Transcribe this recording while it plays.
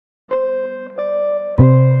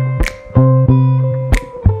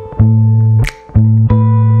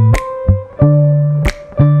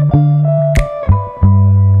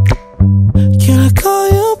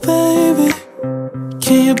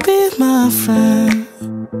pretend?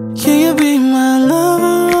 Can you be my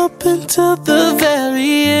lover up until the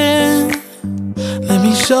very end? Let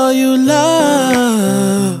me show you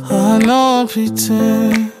love. Oh, I don't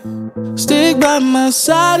pretend. Stick by my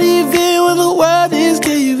side even when the world is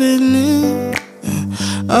giving in.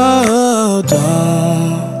 Oh,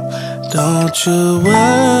 don't you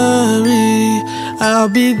worry, I'll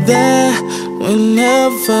be there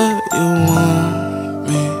whenever you want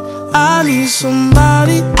me. I need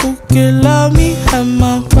somebody who can love me at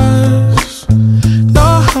my worst.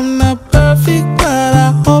 No, I'm not perfect, but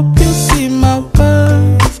I hope you see my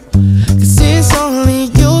worth. 'Cause it's only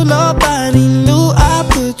you, nobody knew I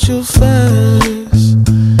put you first.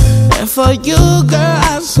 And for you, girl,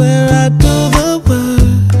 I swear I do the worst.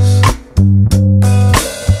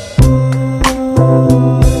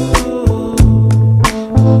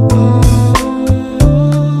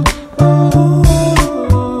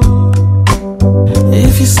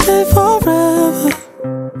 If you stay forever,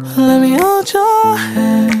 let me hold your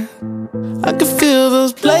hand. I can feel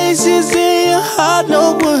those places in your heart no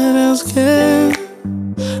one else can.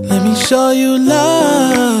 Let me show you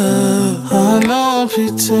love. I don't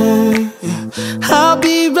pretend. I'll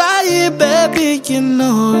be right here, baby. You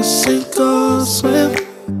know it's sink or swim.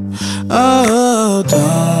 Oh,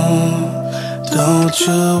 don't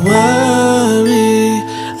you worry,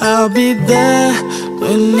 I'll be there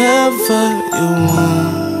whenever you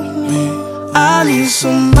want me. I need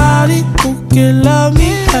somebody who can love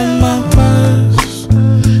me at my worst.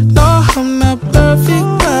 No, I'm not perfect,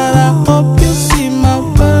 but I hope you see my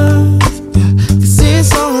worth. 'Cause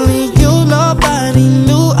it's only you, nobody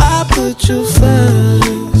knew I put you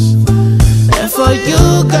first. And for you,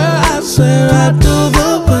 girl, I swear I do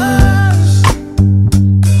the worst.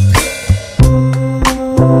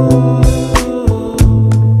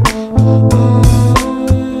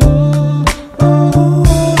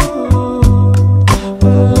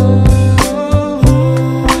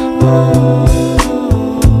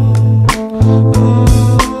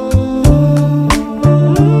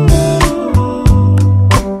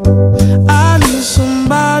 I need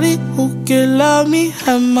somebody who can love me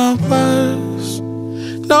at my worst.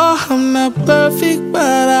 No, I'm not perfect,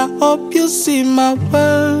 but I hope you see my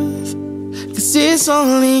worth. 'Cause it's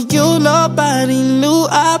only you, nobody knew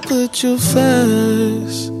I put you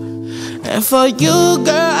first. And for you,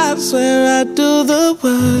 girl, I swear I do the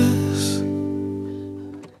worst.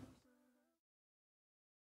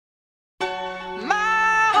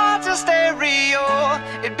 A stereo,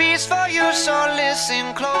 it beats for you, so listen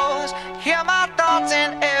close. Hear my thoughts in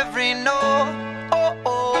every note.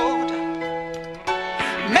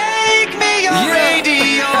 Make me your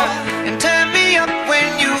radio and turn me up when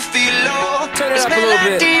you feel low. This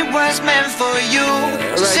melody was meant for you,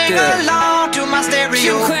 so sing along to my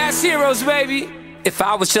stereo. Class heroes, baby. If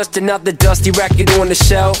I was just another dusty record on the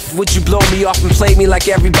shelf, would you blow me off and play me like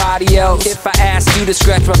everybody else? If I asked you to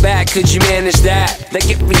scratch my back, could you manage that? Like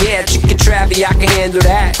if we had chicken trappy, I can handle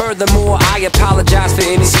that. Furthermore, I apologize for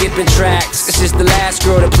any skipping tracks. It's just the last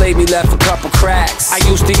girl that played me left a couple cracks. I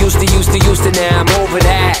used to, now I'm over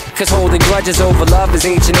that. 'Cause holding grudges over love is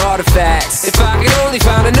ancient artifacts. If I could only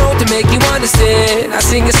find a note to make you understand, I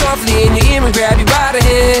sing it softly in your ear and grab you by the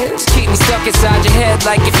head. Just keep me stuck inside your head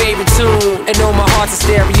like your favorite tune. And know my heart's a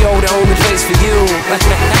stereo, the only place for you.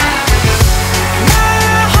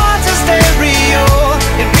 My heart's a stereo,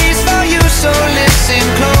 it beats for you, so listen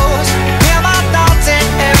close. Hear my thoughts in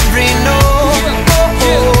every note.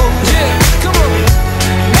 Come on.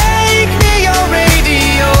 Make me your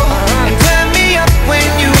radio and turn me up when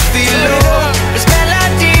you feel low. This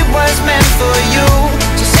melody was meant for you,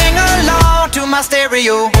 so sing along to my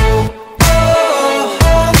stereo.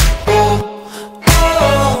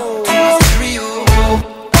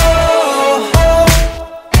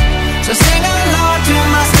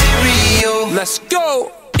 Let's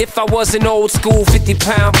go! If I was an old school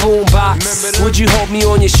 50-pound boombox, would you hold me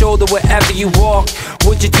on your shoulder wherever you walk?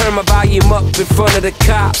 Would you turn my volume up in front of the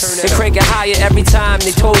cops and crank it higher every time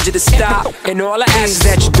they told you to stop? And all I ask is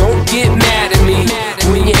that you don't get mad at me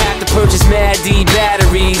when you have to purchase Mad D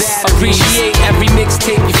batteries. Appreciate every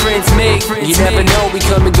mixtape your friends make. You never know, we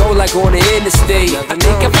come and go like on the interstate. I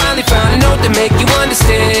think I finally found a note to make you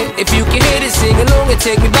understand. If you can hit it, sing along and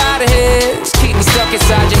take me by the hand. Just keep me stuck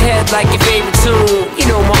inside your head like your favorite tune. You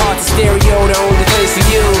know my heart's a stereo, the only place for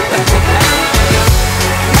you.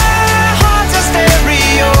 My heart's a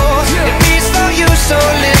stereo, it beats for you, so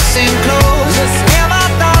listen close. Hear my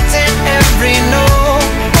thoughts in every note.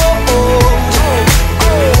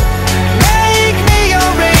 Make me your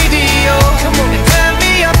radio and turn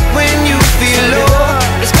me up when you feel low.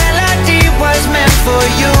 This melody was meant for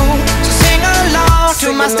you, so sing along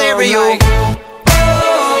to my stereo.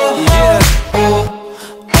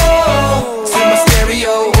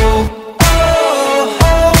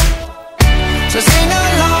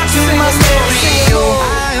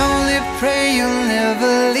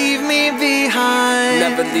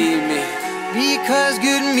 never leave me. Because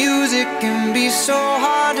good music can be so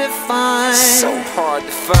hard to find. So hard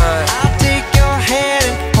to find. I'll take your hand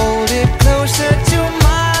and hold it closer to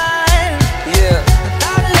mine. Yeah.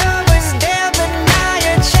 Thought love was there, but now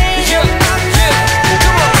you're changing my mind.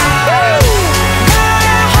 Now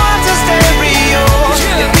your heart's a stereo.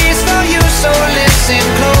 It beats for you, so listen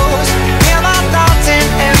close. Hear my thoughts in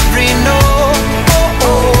every note. Oh,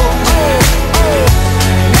 oh, oh, oh.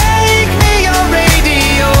 Make me your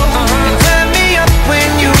radio and turn me up when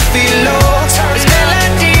you feel low. This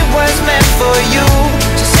melody was meant for you,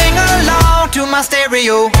 so sing along to my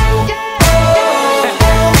stereo.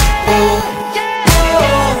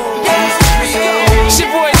 It's your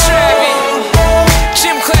boy Travi,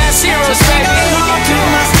 Gym Class Heroes, baby. To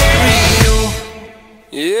my stereo.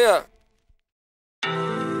 Yeah.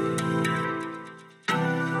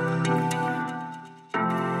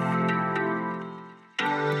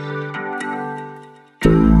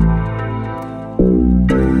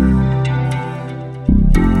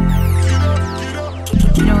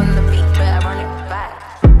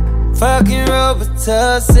 Fucking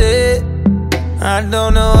Robitussin. I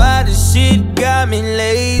don't know why this shit got me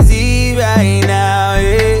lazy right now,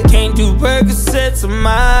 yeah. Can't do Percocets on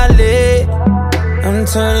my leg. I'm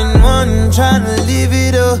turning one, trying to live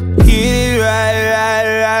it up. Hit it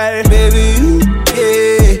right, baby, ooh,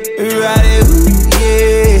 yeah. Ride it, ooh,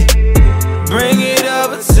 yeah. Bring it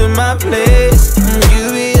over to my place. You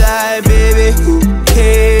be like, baby, who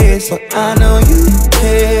cares? But I know you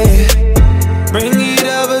care. Bring it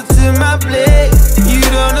over to my plate. You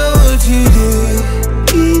don't know what you did.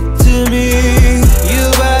 Eat to me.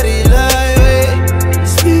 Your body lightweight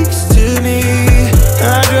speaks to me.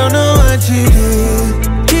 I don't know what you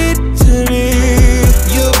did. Get to me.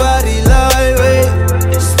 Your body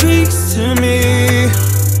lightweight speaks to me.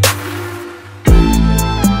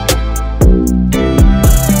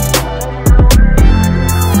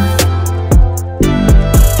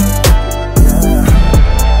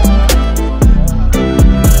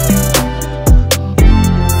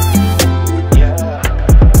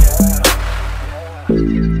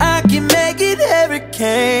 I can make it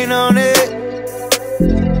hurricane on it.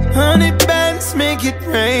 100 bands, make it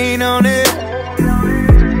rain on it.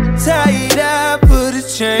 Tie it up, put a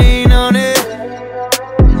chain on it.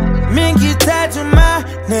 Make you tattoo my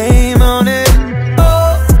name on it.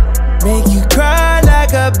 Oh, make you cry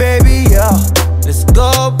like a baby, yo. Let's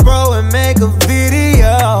go, bro, and make a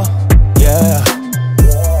video. Yeah.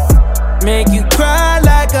 Make you cry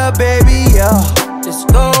like a baby, yo. Let's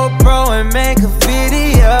go, bro, and make a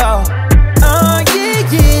video. Oh, yeah,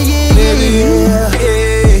 yeah, yeah, baby, yeah, yeah.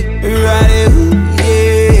 Ride it, ooh,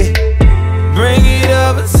 yeah. Bring it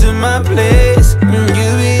over to my place. You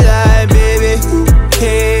be like, baby, who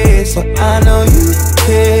cares? But I know you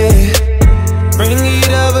care. Bring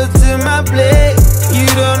it over to my plate. You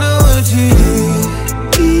don't know what you did.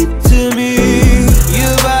 Eat to me.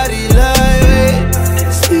 Your body lightweight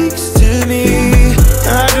speaks to me. I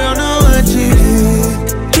don't know what you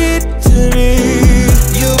did. Get to me.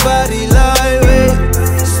 Your body lightweight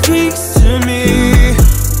speaks to me.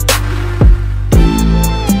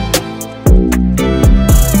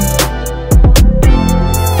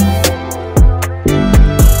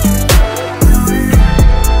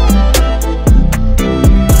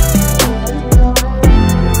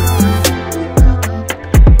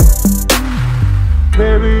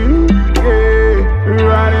 Baby, yeah,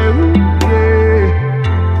 ride it, yeah.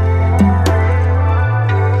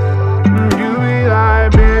 You be like,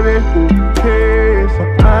 baby, who cares? So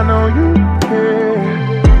I know you care.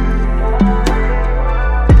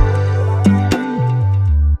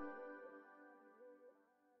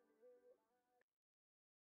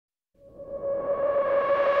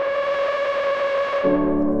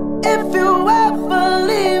 If you ever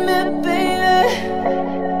leave me, baby,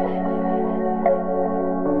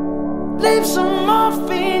 leave some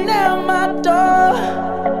morphine at my door.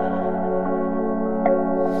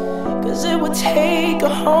 'Cause it would take a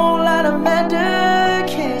whole lot of medication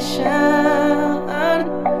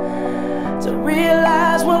to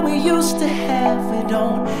realize what we used to have. We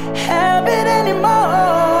don't have it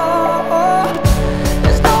anymore.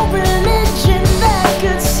 There's no religion that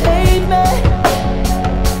could save me.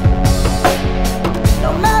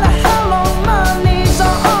 No matter how long my knees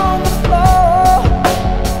are on the floor.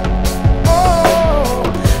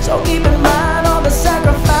 So keep in mind all the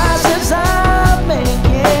sacrifices I'm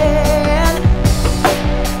making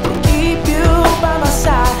to keep you by my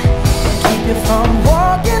side and keep you from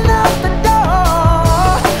walking out the door.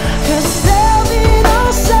 'Cause there'll be no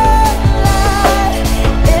sunlight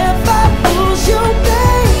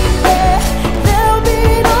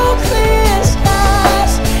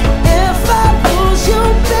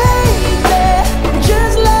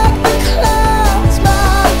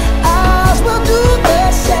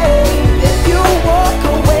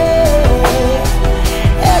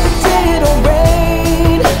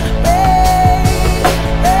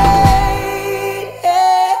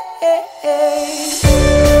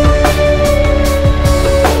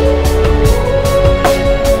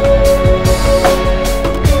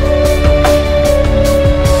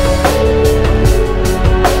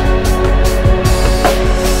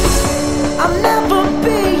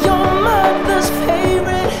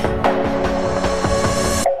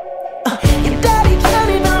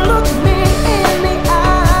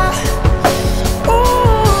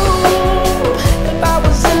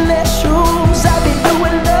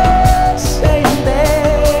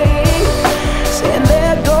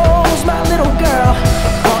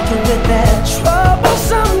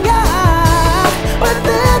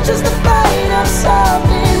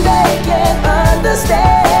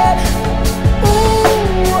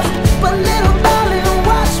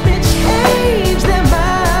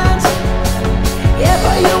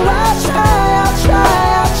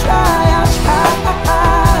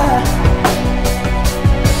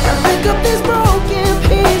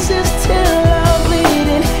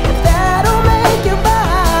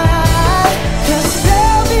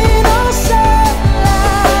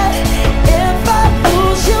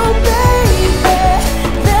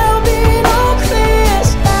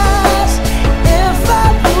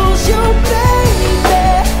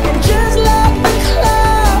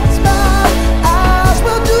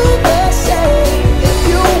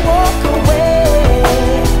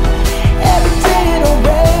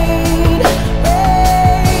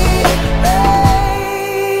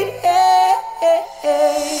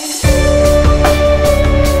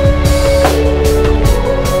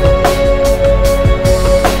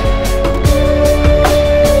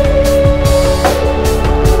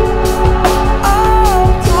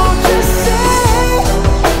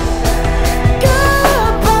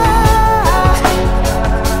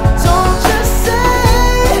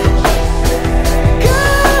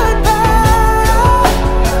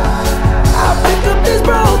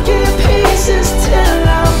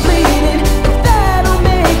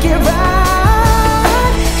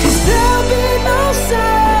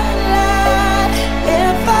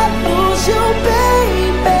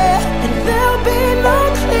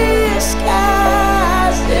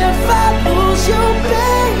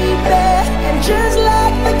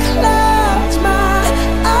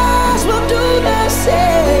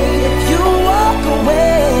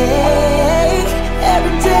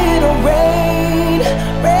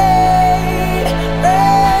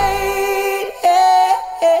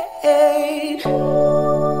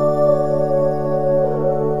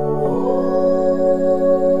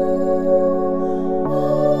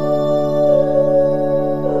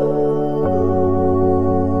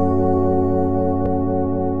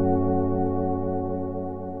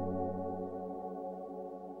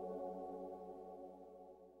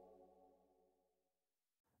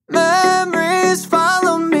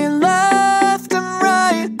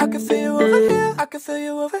can feel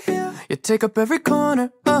you over here. You take up every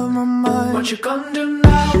corner of my mind. What you gonna do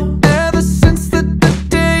now? Ever since the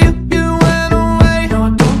day you went away, no, I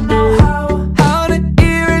don't know how to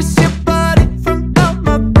erase your body from out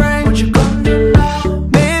my brain. What you gonna do now?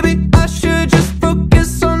 Maybe I should just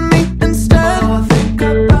focus on me instead. All I think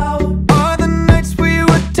about are the nights we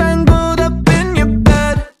were tangled up in your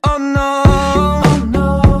bed. Oh no, oh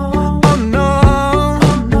no, oh no,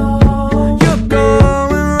 oh no. You're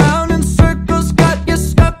going round in circles, got you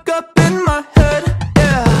stuck up in my head.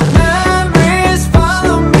 Yeah, memories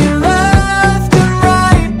follow me left and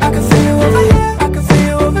right. I can feel you over here, I can feel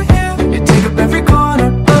you over here. You take up every corner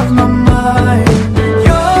of my mind.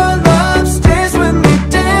 Your love stays with me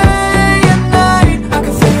day and night. I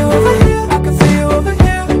can feel you over here, I can feel you over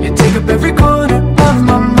here. You take up every corner of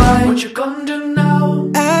my mind. What you gonna do now?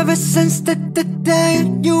 Ever since the day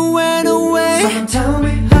you went away, someone tell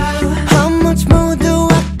me how much more do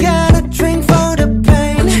I gotta drink for the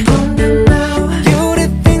pain? What you gonna do now? You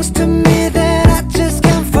did things to me that I just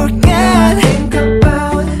can't forget. Think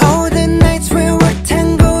about all the nights we were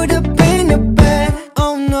tangled up in your bed.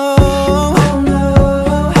 Oh no, oh no,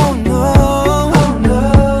 oh no, oh no.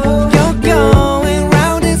 You're going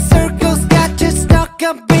round in circles, got you stuck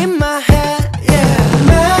up in my head. Yeah,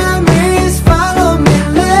 memories follow me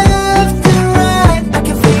left and right. I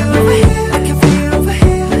can feel you over here, I can feel you over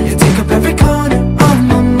here. You take up every corner of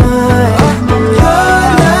my mind. Your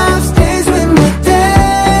love stays with me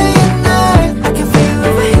day and night. I can feel you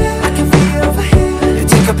over here, I can feel you over here. You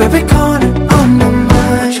take up every corner of my mind.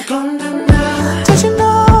 What you gonna do now? Did you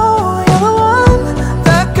know you're the one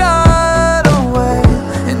that got away?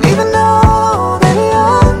 And even though, baby,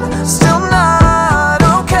 I'm still not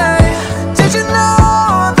okay. Did you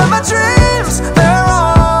know that my dreams, they're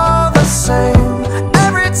all the same?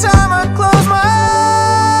 Every time I close my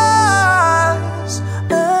eyes,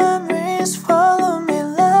 memories follow me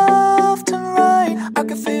left and right. I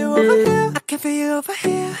can feel you over here, I can feel you over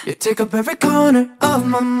here. You take up every corner of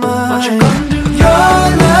my mind. What you gonna do? Your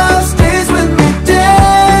love stays with me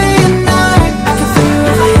day and night. I can feel you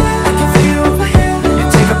over here, I can feel you over here. You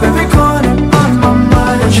take up every corner of my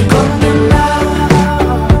mind. What you gonna do now?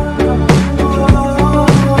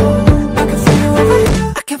 I can feel you over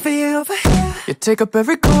here, I can feel you over here. You take up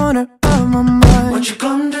every corner of my mind. What you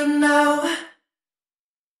gonna do now?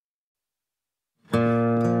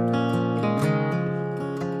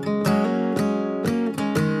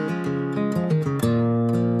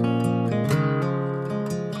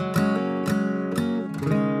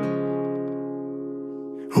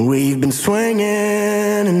 We've been swinging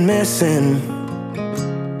and missing.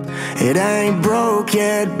 It ain't broke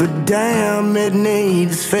yet, but damn, it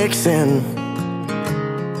needs fixing.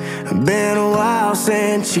 Been a while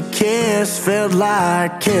since you kissed, felt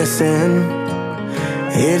like kissing.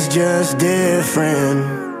 It's just different.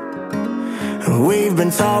 We've been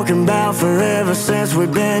talking about forever since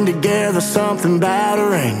we've been together. Something about a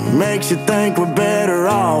ring makes you think we're better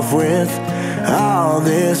off with all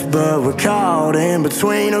this, but we're caught in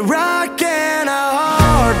between a rock and a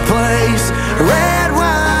hard place. Red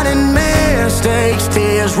wine and mistakes,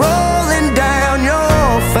 tears rolling down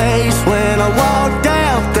your face. When I walked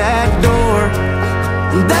out that door,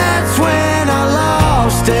 that's when I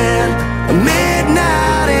lost it.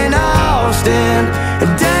 Midnight in Austin,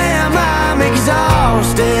 damn, I'm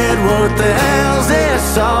exhausted. What the hell's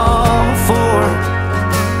this all for?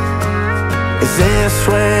 Is this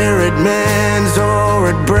where it mends or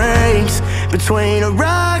it breaks? Between a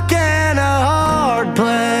rock and a hard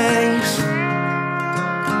place.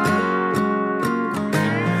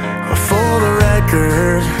 For the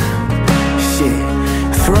record, shit,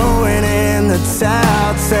 throwing in the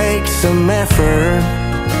towel takes some effort.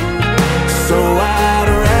 So I'd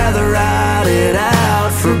rather ride it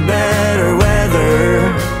out for better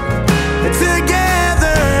weather.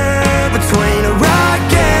 Together, between a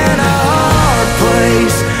rock and a hard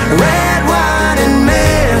place. Red wine and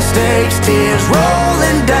mistakes, tears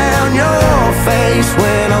rolling down your face.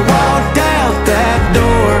 When I walked out that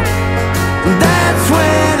door, that's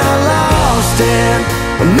when I lost it.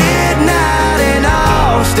 Midnight in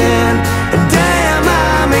Austin, damn,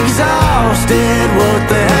 I'm exhausted. What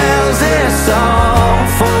the hell's this all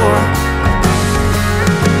for?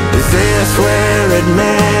 Is this where it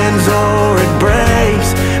mends or it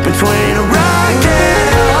breaks? Between a rock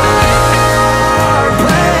and a hard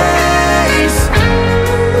place.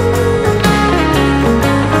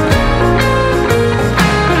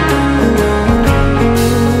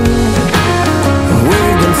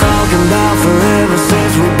 We've been talking about forever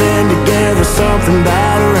since we've been together. Something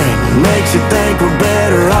about a ring makes you think we're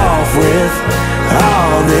better off with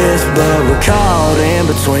all this, but we're caught in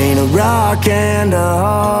between a rock and a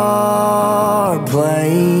hard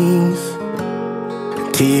place.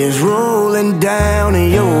 Tears rolling down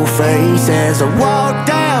in your face as I walked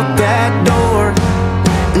out that door.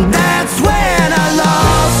 And that's when I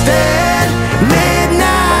lost it.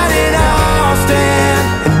 Midnight in Austin,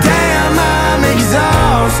 and damn, I'm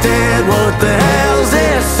exhausted. What the hell's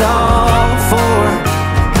this all for?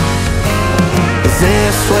 Is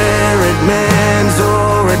this where it mends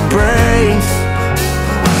or it breaks?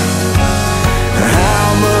 How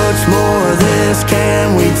much more of this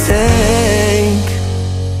can we take?